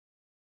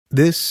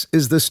This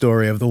is the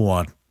story of the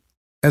one.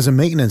 As a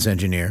maintenance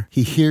engineer,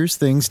 he hears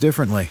things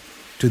differently.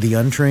 To the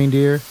untrained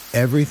ear,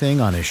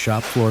 everything on his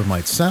shop floor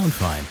might sound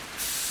fine,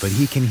 but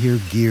he can hear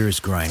gears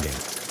grinding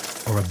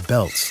or a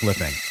belt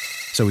slipping.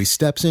 So he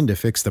steps in to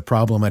fix the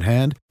problem at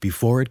hand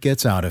before it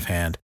gets out of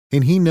hand.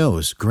 And he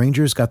knows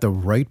Grainger's got the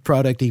right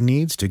product he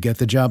needs to get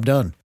the job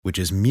done, which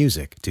is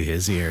music to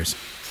his ears.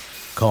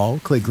 Call,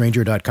 click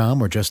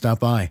Grainger.com, or just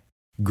stop by.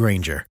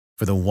 Grainger,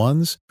 for the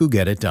ones who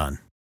get it done.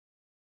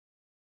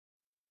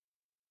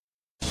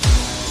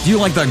 Do you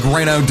like the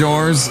great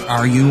outdoors?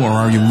 Are you or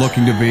are you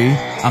looking to be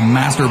a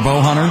master bow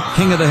hunter,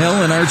 king of the hill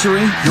in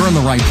archery? You're in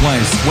the right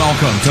place.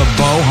 Welcome to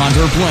Bow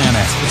Hunter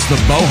Planet. It's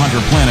the Bow Hunter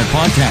Planet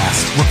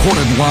podcast,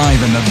 recorded live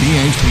in the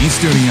BHP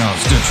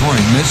Studios, Detroit,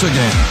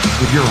 Michigan,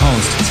 with your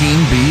host, Team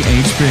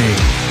BHP.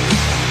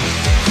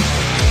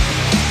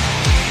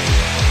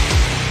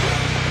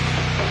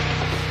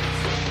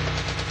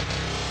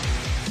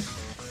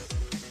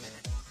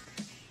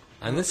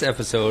 On this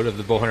episode of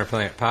the Bowhunter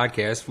Planet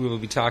podcast, we will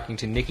be talking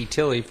to Nikki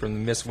Tilley from the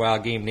Miss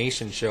Wild Game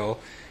Nation show,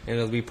 and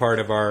it'll be part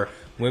of our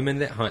Women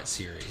That Hunt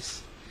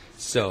series.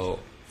 So,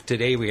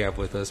 today we have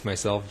with us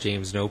myself,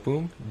 James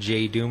Nopum,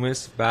 Jay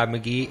Dumas, Bob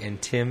McGee,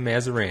 and Tim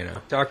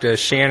Mazzarano. Talked to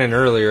Shannon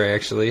earlier,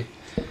 actually.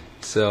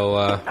 So,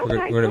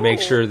 we're going to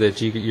make sure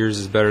that yours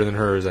is better than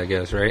hers, I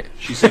guess, right?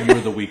 She said you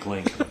were the weak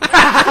link.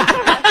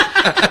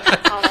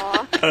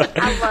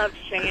 I love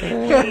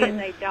Shannon. She is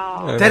a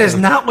dog. That is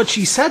not what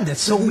she said.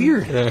 That's so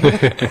weird. I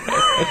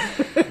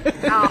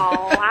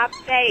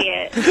say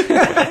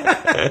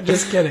it.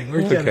 Just kidding.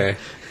 We're kidding. Okay.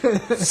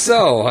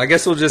 So, I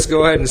guess we'll just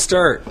go ahead and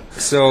start.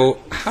 So,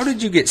 how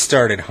did you get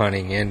started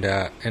hunting, and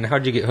how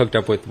did you get hooked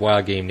up with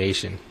Wild Game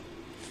Nation?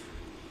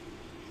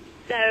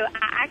 So,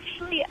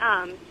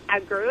 I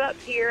grew up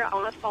here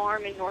on a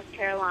farm in North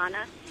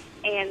Carolina,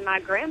 and my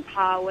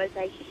grandpa was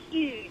a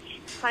huge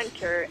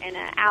hunter and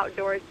an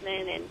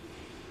outdoorsman and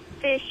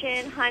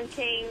fishing,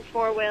 hunting,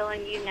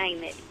 four-wheeling, you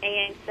name it.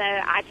 And so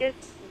I just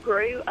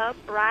grew up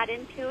right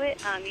into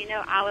it.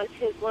 I was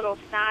his little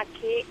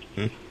sidekick.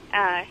 He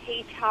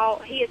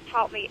has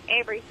taught me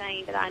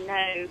everything that I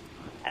know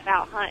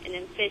about hunting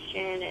and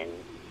fishing and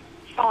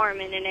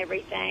farming and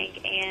everything.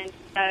 And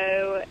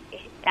so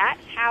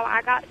that's how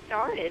I got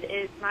started,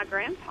 is my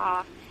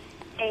grandpa.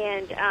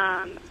 And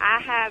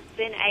I have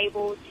been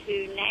able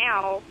to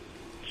now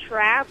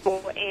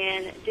travel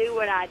and do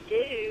what I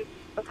do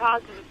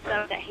because of the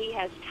stuff that he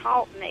has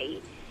taught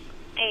me.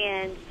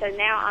 And so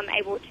now I'm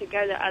able to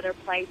go to other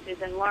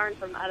places and learn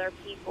from other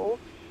people.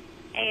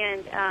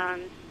 And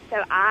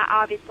so I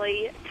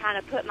obviously kind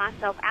of put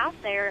myself out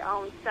there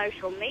on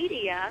social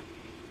media,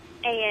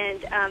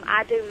 and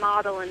I do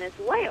modeling as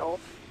well.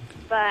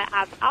 But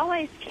I've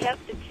always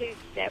kept the two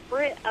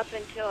separate up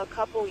until a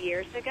couple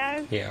years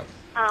ago. Yeah.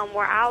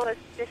 Where I was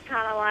just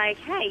kind of like,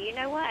 hey, you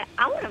know what?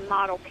 I want to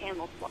model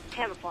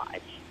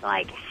camouflage.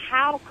 Like,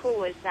 how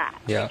cool is that?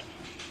 Yeah.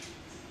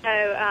 So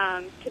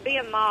to be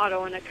a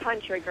model and a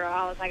country girl,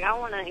 I was like, I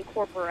want to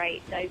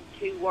incorporate those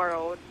two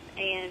worlds.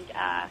 And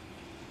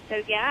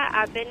so, yeah,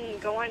 I've been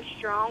going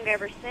strong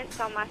ever since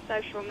on my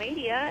social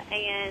media.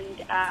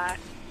 And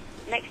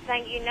next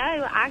thing you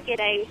know, I get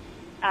a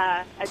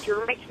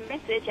direct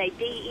message, a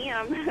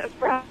DM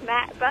from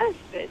Matt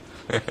Busted.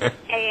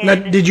 And now,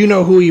 did you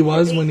know who he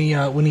was when he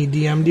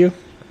DM'd you?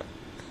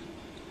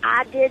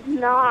 I did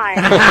not.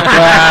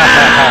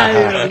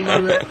 I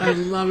love it. I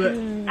love it.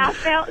 I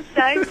felt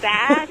so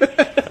bad,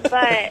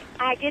 but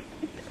I get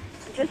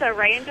just a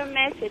random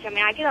message. I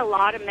mean, I get a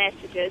lot of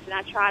messages, and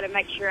I try to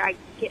make sure I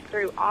get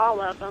through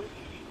all of them.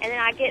 And then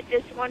I get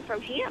this one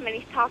from him, and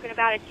he's talking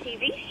about a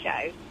TV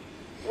show.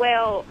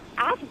 Well,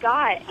 I've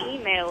got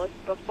emails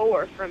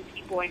before from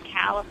people in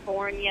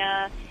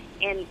California,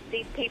 and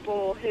these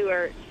people who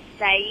are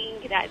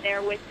saying that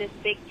they're with this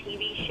big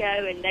TV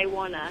show and they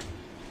want to,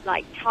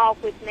 like,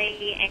 talk with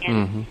me,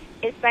 and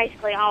it's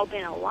basically all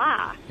been a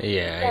lie.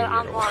 Yeah. So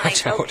I'm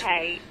like,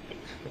 okay.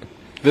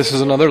 This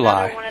is another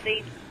lie. One of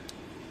these,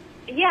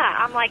 yeah,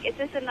 I'm like, is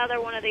this another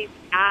one of these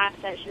guys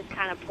that's just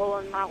kind of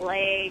pulling my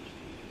leg?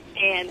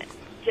 And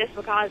just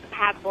because I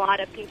have a lot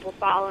of people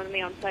following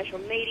me on social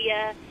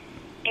media.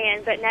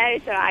 But no,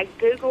 so I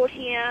Googled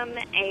him,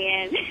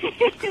 and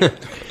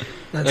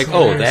That's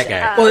that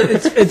guy. Well,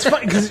 it's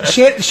funny because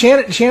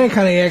Shannon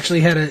kind of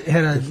actually had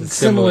a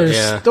similar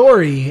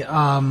story,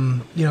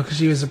 because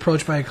she was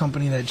approached by a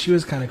company that she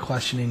was kind of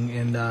questioning,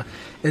 and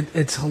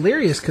it's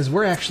hilarious because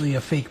we're actually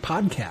a fake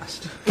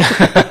podcast.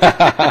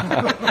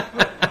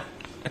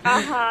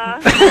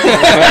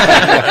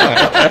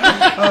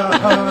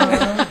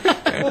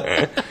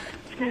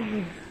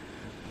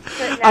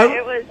 But no,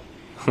 it was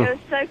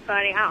so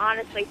funny. I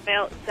honestly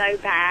felt so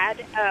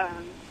bad.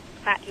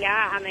 But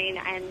yeah, I mean,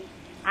 and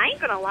I ain't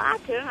gonna lie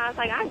to him. I was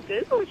like, I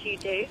Googled you,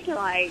 dude.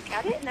 Like,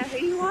 I didn't know who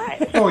you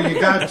was. Oh,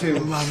 you got to.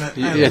 Love it.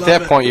 At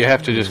that point, you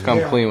have to just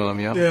come clean with them,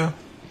 Yeah.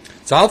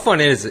 So how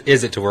fun is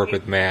it to work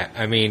with Matt?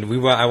 I mean,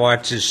 I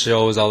watch his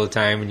shows all the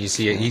time, and you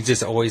see it. He's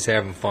just always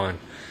having fun.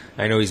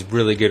 I know he's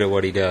really good at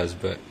what he does,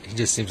 but he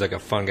just seems like a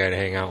fun guy to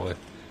hang out with.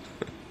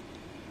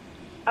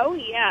 Oh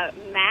yeah, Yeah,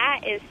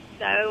 Matt is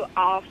so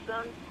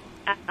awesome.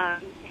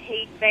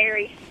 He's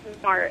very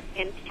smart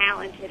and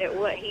talented at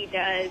what he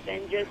does,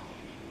 and just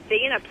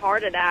being a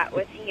part of that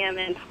with him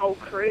and the whole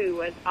crew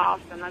was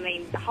awesome. I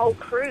mean, the whole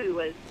crew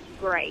was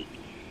great.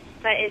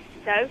 But it's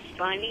so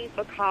funny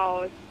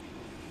because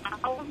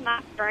all of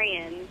my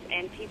friends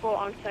and people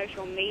on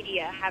social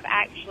media have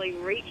actually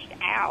reached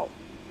out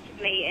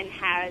to me and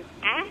has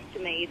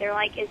asked me, they're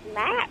like, is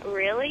Matt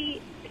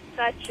really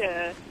such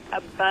a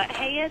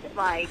butthead?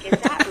 Like, is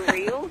that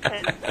real?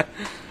 'Cause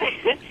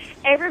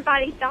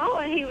everybody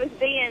thought he was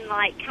being,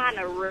 like, kind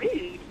of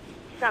rude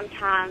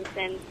sometimes,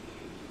 and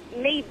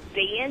me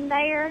being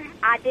there,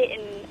 I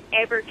didn't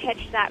ever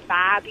catch that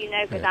vibe, you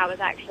know, because I was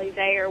actually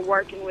there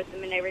working with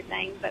him and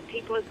everything. But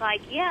people was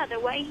like, yeah, the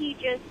way he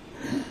just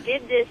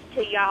did this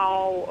to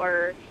y'all,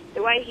 or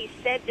the way he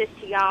said this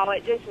to y'all,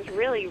 it just was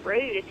really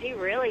rude. Is he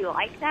really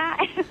like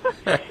that?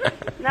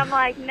 And I'm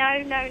like, no.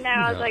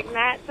 I was like,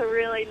 Matt's a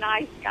really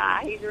nice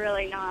guy. He's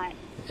really not.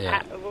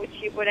 Yeah.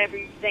 Whatever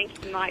you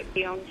think he might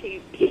be on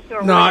TV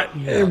or Not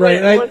what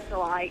right. it looks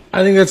like.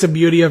 I think that's the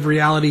beauty of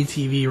reality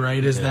TV,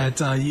 right? Is that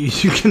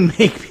you can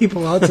make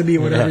people out to be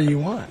whatever you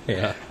want.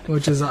 Yeah.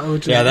 Which is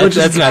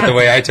That's not the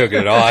way I took it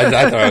at all.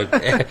 I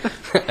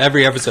thought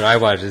every episode I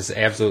watched is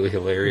absolutely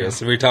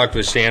hilarious. And we talked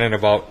with Shannon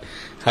about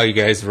how you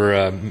guys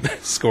were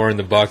scoring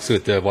the Bucks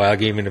with the Wild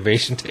Game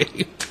Innovation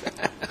tape.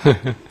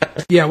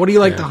 Yeah. What do you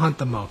like to hunt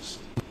the most?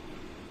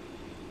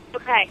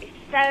 Okay,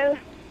 so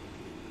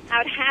I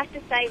would have to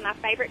say my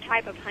favorite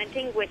type of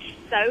hunting, which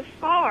so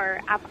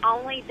far I've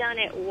only done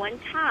it one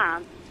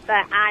time,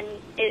 but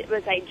it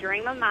was a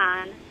dream of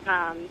mine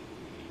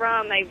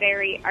from a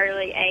very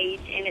early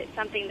age, and it's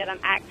something that I'm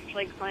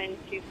actually going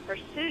to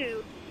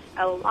pursue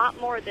a lot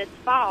more this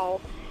fall,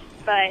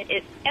 but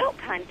it's elk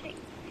hunting.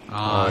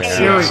 Oh,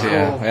 Very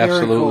cool.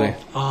 Absolutely. Very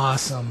cool.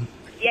 Awesome.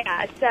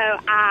 Yeah, so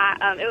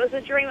it was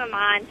a dream of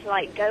mine to,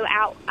 like, go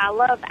out. I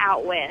love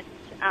out west.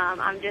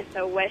 I'm just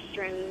a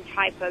Western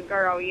type of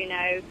girl, you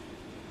know.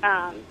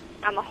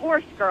 I'm a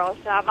horse girl,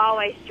 so I've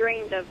always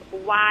dreamed of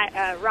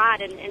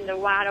riding in the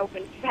wide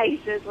open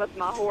spaces with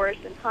my horse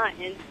and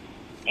hunting.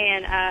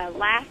 And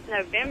last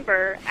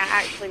November, I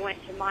actually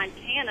went to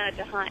Montana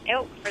to hunt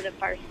elk for the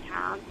first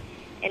time.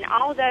 And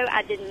although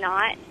I did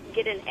not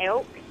get an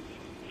elk,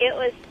 it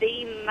was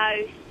the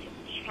most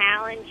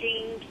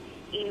challenging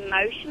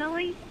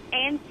emotionally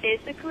and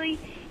physically,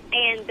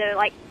 and the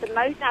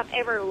most I've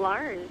ever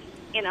learned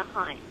in a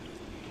hunt.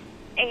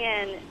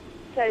 And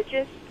so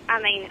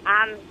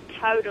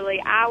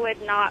I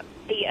would not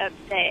be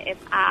upset if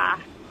I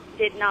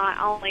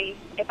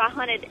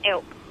hunted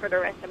elk for the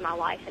rest of my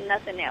life and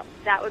nothing else.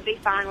 That would be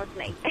fine with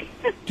me.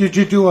 Did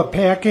you do a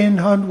pack-in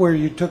hunt where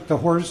you took the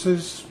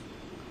horses?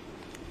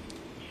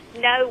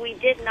 No, we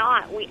did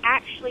not. We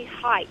actually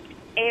hiked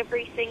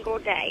every single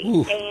day.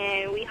 Oof.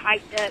 And we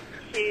hiked up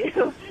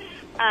to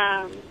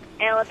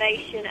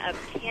elevation of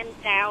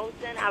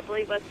 10,000, I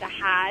believe was the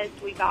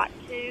highest we got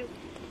to.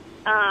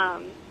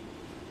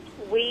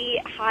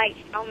 We hiked,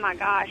 oh my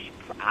gosh,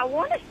 I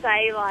want to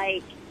say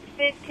like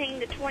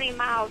 15 to 20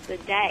 miles a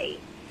day.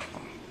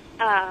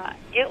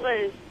 It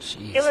was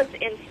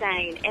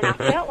insane, and I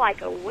felt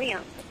like a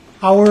wimp.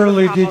 How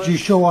early did you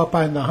show up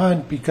on the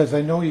hunt? Because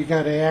I know you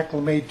got to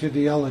acclimate to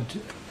the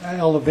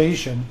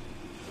elevation.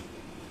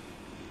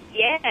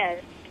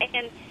 Yes,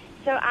 and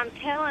so I'm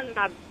telling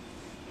my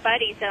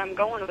buddies that I'm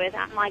going with,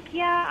 I'm like,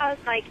 I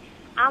was like,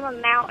 I'm a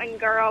mountain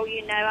girl,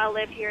 you know, I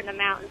live here in the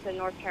mountains in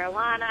North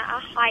Carolina.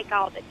 I hike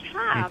all the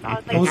time. I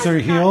was like, those are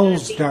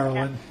hills,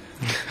 darling.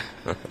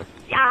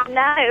 I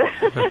know.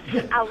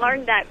 I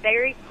learned that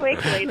very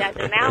quickly, that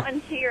the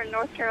mountains here in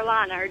North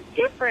Carolina are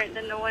different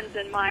than the ones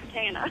in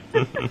Montana.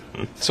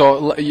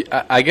 So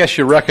I guess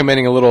you're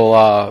recommending a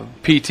little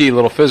PT, a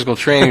little physical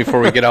training before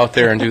we get out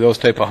there and do those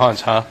type of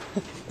hunts, huh?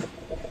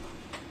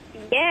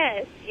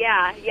 Yes,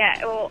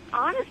 yeah. Well,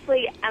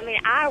 honestly, I mean,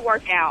 I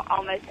work out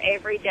almost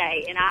every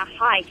day, and I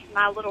hike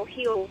my little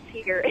hills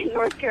here in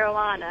North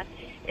Carolina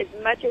as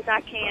much as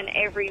I can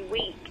every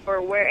week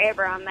or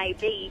wherever I may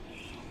be.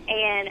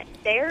 And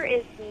there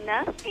is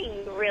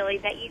nothing really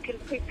that you can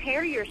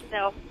prepare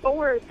yourself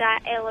for that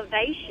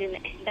elevation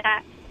and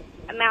that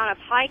amount of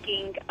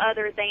hiking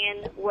other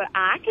than what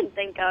I can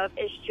think of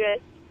is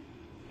just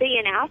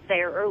being out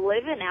there or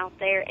living out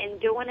there and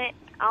doing it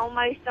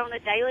almost on a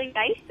daily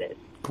basis.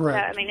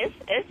 Correct. So, I mean,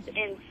 it's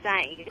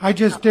insane. I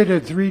just did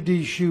a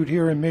 3D shoot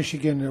here in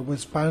Michigan that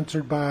was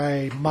sponsored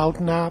by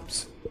Mountain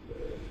Ops,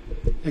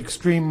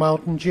 Extreme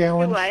Mountain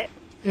Challenge. What?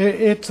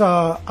 It's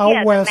out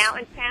the west.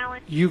 Mountain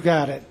Challenge. You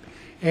got it.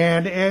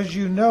 And as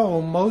you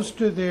know, most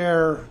of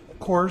their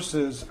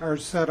courses are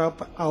set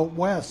up out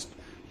west,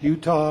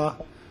 Utah,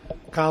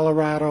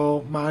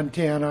 Colorado,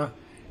 Montana,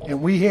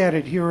 and we had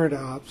it here at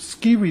a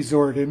ski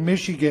resort in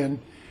Michigan,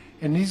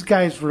 and these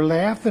guys were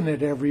laughing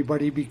at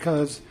everybody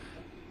because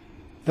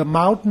the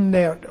mountain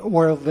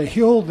the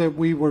hill that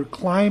we were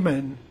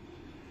climbing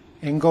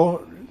and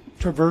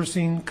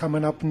traversing,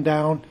 coming up and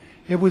down,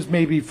 it was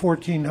maybe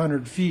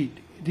 1,400 feet.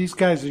 These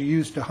guys are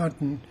used to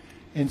hunting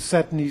and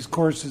setting these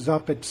courses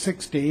up at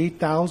 6,000 to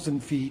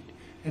 8,000 feet,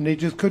 and they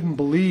just couldn't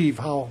believe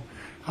how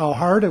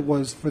hard it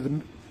was for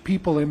the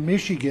people in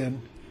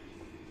Michigan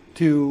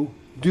to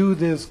do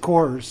this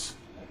course.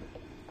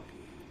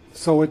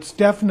 So it's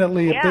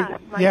definitely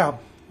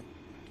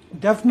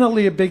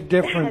definitely a big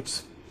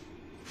difference.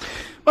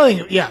 Well, I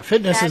think,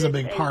 fitness is a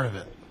big part of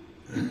it.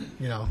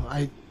 You know,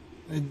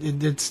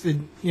 it's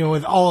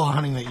with all the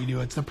hunting that you do,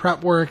 it's the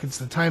prep work, it's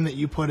the time that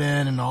you put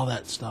in, and all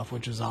that stuff,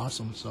 which is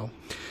awesome. So,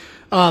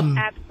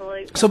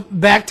 absolutely. So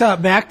back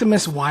to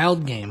Miss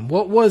Wild Game.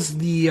 What was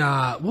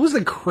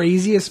the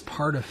craziest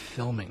part of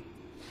filming?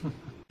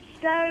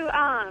 So,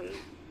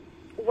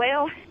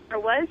 well, there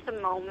was a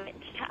moment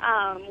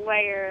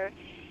where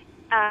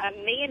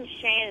me and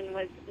Shannon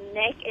was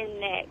neck and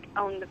neck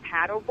on the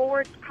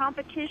paddleboard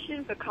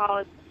competition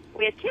because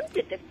we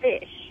attempted to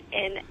fish,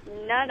 and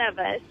none of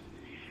us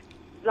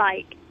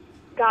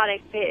got a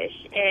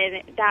fish,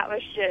 and that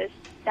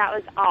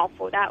was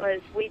awful.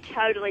 We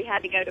totally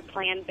had to go to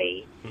Plan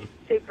B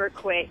super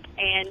quick,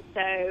 and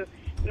so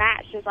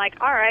Matt's just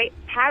like, all right,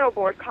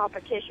 paddleboard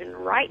competition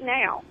right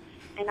now,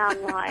 and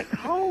I'm like,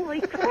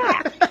 holy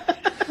crap!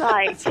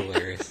 That's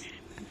hilarious.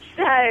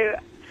 So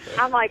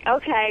I'm like,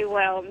 okay,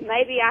 well,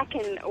 maybe I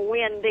can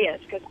win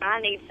this because I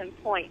need some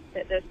points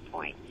at this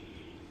point.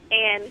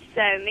 And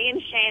so me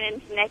and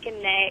Shannon's neck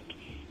and neck,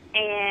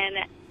 and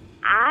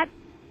I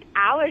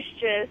was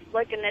just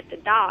looking at the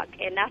dock,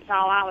 and that's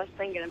all I was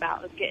thinking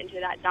about was getting to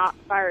that dock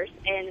first.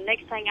 And the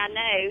next thing I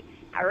know,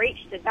 I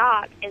reached the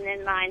dock, and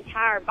then my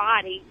entire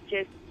body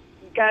just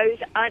goes,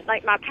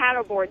 like my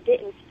paddleboard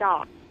didn't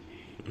stop.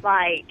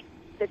 Like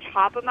the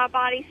top of my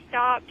body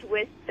stopped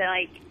with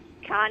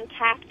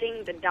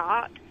contacting the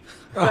dock.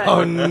 But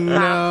oh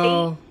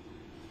no!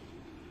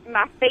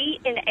 My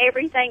feet and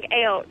everything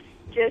else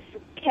just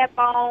kept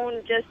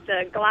on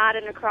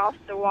gliding across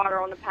the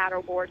water on the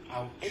paddleboard.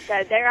 Ouch. And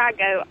so there I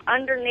go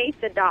underneath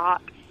the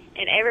dock,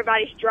 and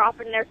everybody's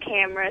dropping their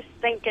cameras,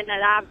 thinking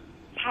that I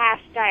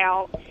passed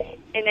out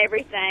and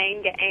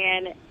everything.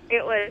 And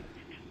I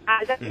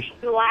was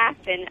actually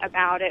laughing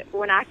about it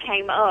when I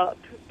came up,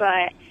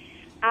 but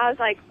I was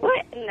like,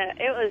 what?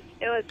 It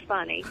was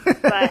funny.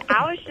 But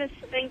I was just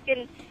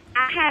thinking,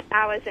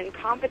 I was in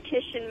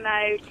competition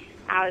mode.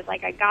 I was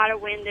like, I gotta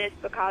win this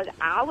because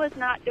I was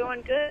not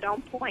doing good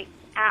on points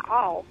at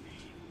all.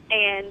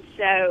 And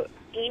so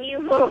any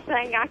little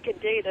thing I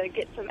could do to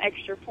get some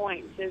extra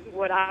points is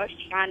what I was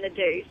trying to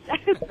do.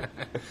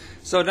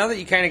 So now that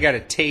you kind of got a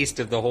taste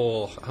of the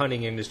whole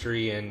hunting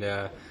industry and,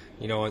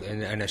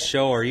 and a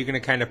show, are you going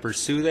to kind of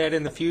pursue that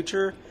in the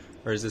future?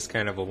 Or is this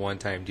kind of a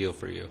one-time deal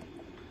for you?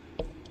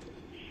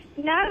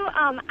 No,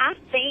 I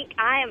think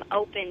I am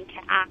open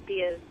to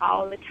ideas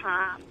all the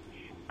time.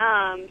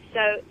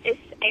 So it's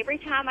every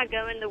time I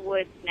go in the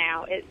woods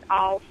now, it's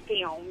all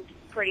filmed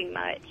pretty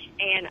much.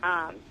 And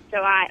so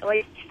I at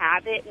least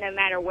have it no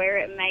matter where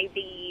it may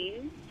be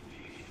used.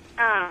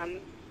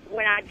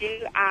 When I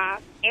do, I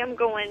am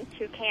going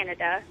to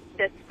Canada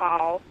this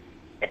fall,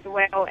 as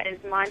well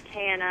as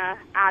Montana,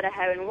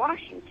 Idaho, and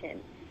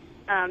Washington.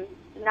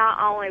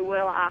 Not only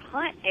will I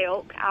hunt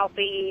elk, I'll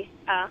be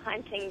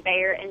hunting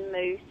bear and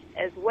moose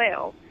as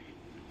well.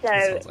 So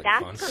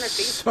that's going to be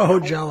so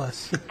fun.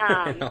 Jealous.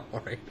 I know,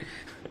 right?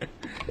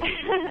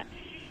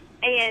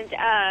 And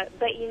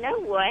but you know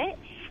what?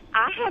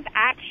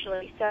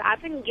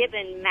 I've been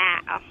giving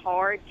Matt a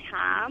hard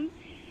time.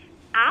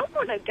 I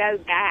want to go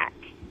back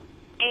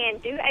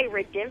and do a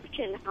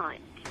redemption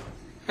hunt.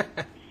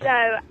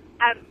 So,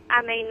 I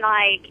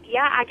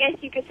guess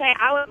you could say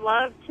I would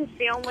love to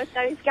film with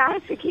those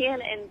guys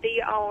again and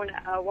be on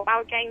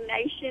Wild Game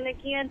Nation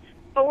again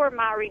for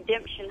my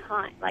redemption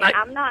hunt.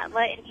 I'm not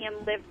letting him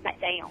live that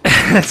down.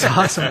 That's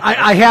awesome.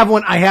 I have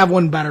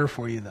one better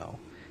for you though.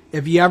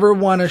 If you ever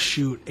want to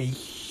shoot a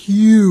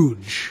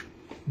huge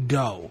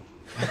doe,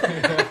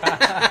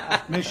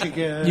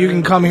 Michigan, you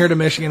can come here to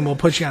Michigan. We'll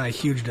put you on a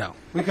huge doe.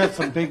 We got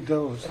some big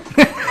does.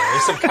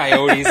 There's some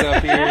coyotes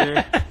up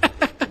here.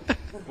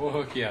 We'll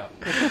hook you up.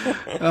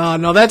 Oh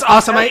no, that's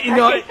awesome.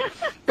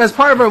 As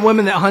part of our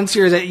Women That Hunt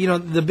series,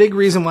 the big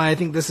reason why I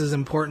think this is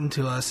important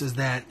to us is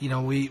that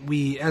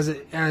we as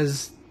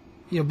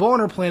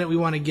Bowhunter Planet, we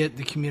want to get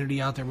the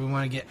community out there. We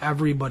want to get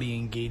everybody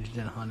engaged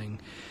in hunting.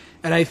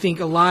 And I think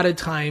a lot of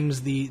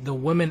times the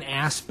women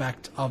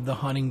aspect of the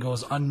hunting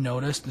goes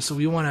unnoticed. So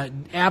we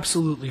want to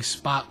absolutely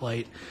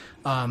spotlight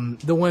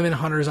the women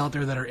hunters out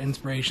there that are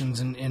inspirations,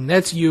 and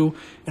that's you,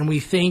 and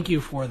we thank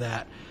you for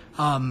that.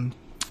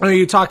 I know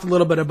you talked a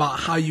little bit about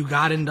how you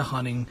got into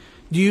hunting.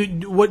 Do you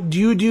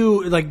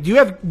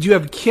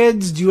have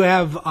kids? Do you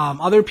have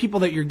other people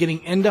that you're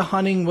getting into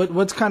hunting?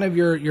 What's kind of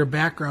your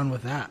background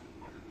with that?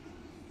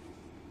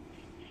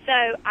 So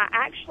I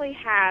actually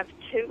have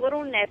two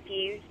little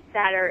nephews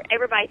that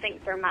everybody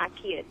thinks they're my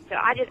kids. So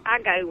I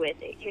go with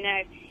it.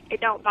 It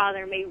don't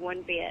bother me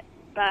one bit.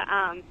 But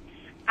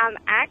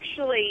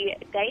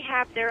they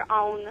have their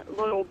own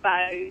little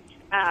bows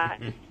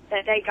that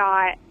they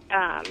got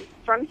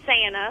from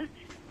Santa.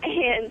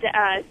 And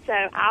so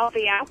I'll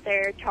be out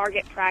there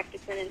target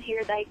practicing, and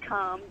here they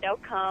come. They'll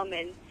come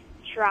and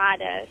try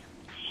to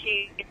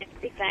shoot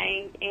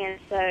everything, and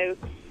so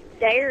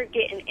they're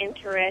getting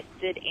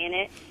interested in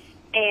it.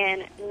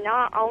 And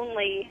not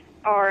only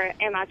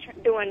am I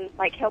doing,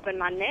 like, helping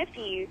my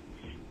nephew,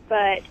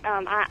 but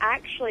I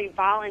actually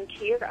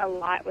volunteer a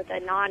lot with a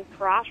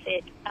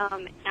nonprofit,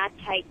 and I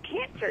take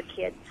cancer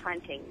kids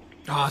hunting.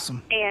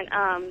 Awesome.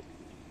 And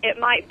it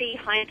might be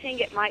hunting,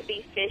 it might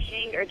be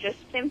fishing, or just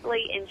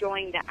simply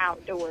enjoying the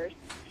outdoors.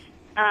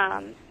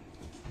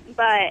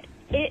 But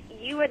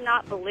you would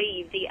not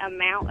believe the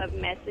amount of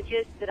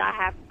messages that I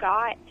have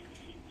got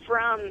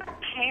from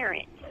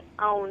parents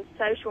on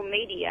social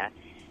media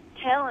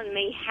telling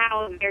me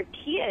how their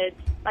kids,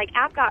 like,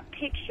 I've got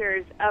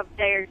pictures of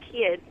their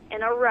kids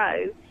in a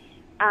row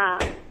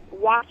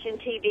watching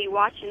TV,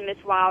 watching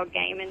Miss Wild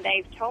Game, and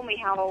they've told me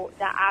how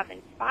that I've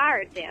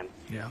inspired them.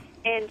 Yeah.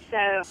 And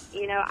so,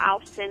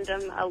 I'll send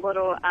them a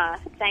little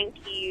thank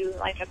you,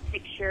 like a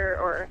picture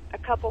or a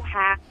couple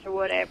hats or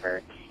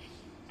whatever.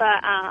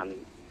 But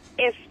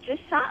if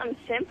just something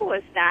simple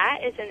as that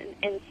is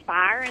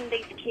inspiring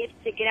these kids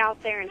to get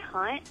out there and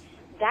hunt,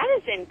 that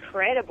is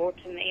incredible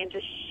to me, and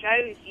just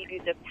shows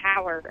you the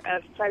power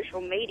of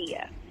social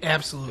media.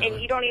 Absolutely.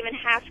 And you don't even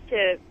have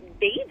to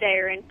be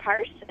there in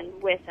person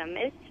with them.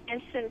 It's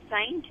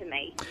insane to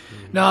me.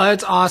 No,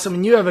 that's awesome,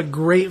 and you have a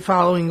great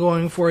following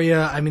going for you.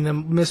 I mean, the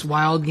Miss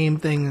Wild Game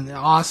thing,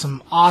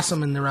 awesome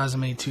in the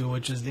resume too.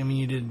 Which is,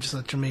 you did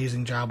such an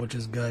amazing job, which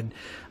is good.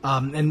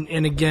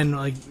 And again,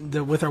 like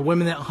with our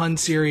Women That Hunt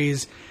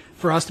series,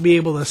 for us to be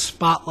able to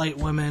spotlight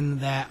women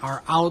that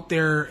are out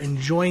there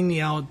enjoying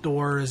the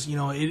outdoors,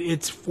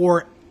 it's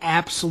for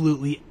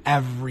absolutely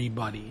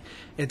everybody.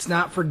 It's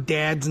not for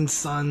dads and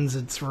sons.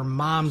 It's for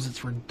moms. It's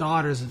for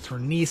daughters. It's for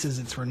nieces.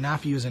 It's for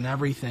nephews and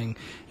everything.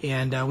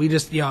 And we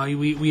just,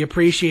 we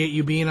appreciate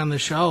you being on the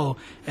show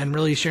and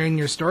really sharing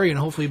your story, and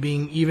hopefully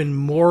being even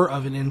more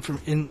of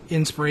an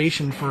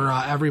inspiration for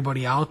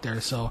everybody out there.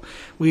 So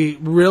we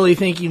really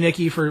thank you,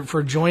 Nikki,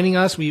 for joining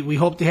us. We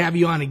hope to have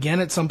you on again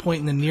at some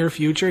point in the near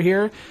future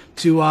here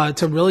to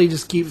really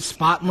just keep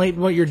spotlighting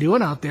what you're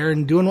doing out there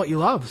and doing what you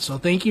love. So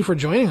thank you for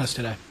joining us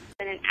today.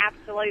 An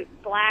absolute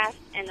blast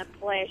and a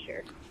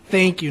pleasure.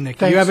 Thank you, Nikki.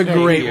 Thanks, you have a Nick.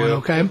 great one,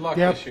 okay?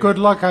 Good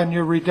luck on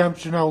your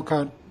redemption elk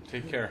hunt.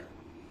 Take care.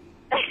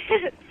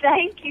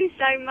 Thank you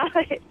so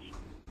much.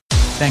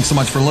 Thanks so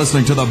much for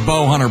listening to the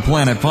Bowhunter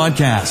Planet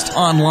podcast,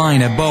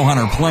 online at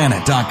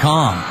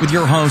bowhunterplanet.com with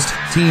your host,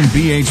 Team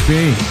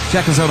BHP.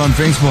 Check us out on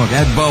Facebook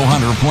at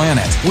Bowhunter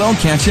Planet. We'll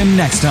catch you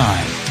next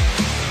time.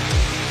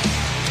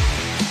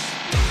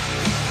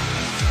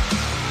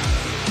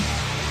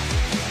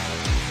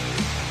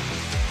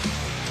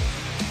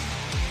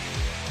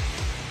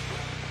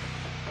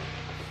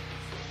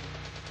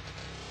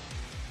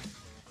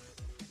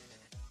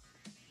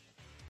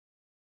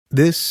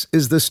 This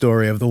is the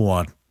story of the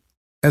one.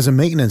 As a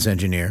maintenance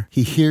engineer,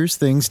 he hears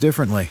things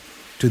differently.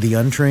 To the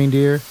untrained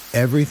ear,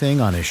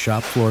 everything on his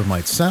shop floor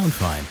might sound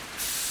fine,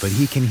 but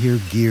he can hear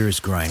gears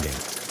grinding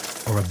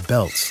or a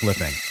belt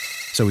slipping.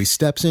 So he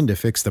steps in to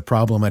fix the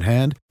problem at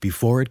hand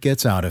before it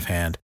gets out of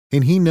hand.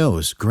 And he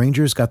knows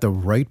Grainger's got the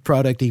right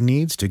product he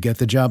needs to get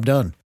the job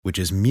done, which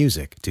is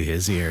music to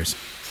his ears.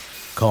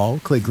 Call,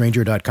 click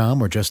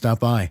Grainger.com, or just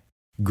stop by.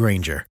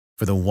 Grainger,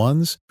 for the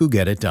ones who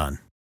get it done.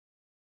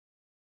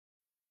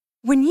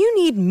 When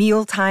you need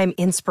mealtime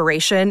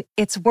inspiration,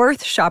 it's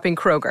worth shopping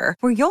Kroger,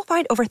 where you'll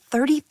find over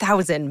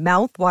 30,000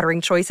 mouth-watering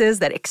choices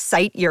that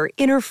excite your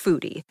inner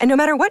foodie. And no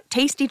matter what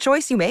tasty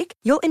choice you make,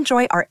 you'll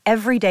enjoy our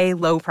everyday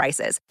low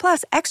prices,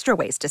 plus extra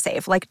ways to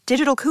save, like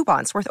digital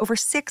coupons worth over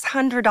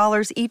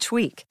 $600 each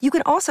week. You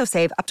can also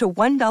save up to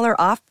 $1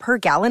 off per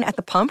gallon at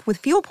the pump with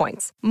fuel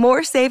points.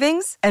 More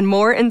savings and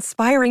more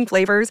inspiring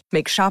flavors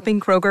make shopping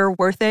Kroger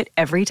worth it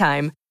every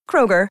time.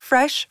 Kroger,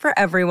 fresh for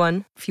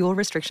everyone. Fuel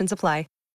restrictions apply.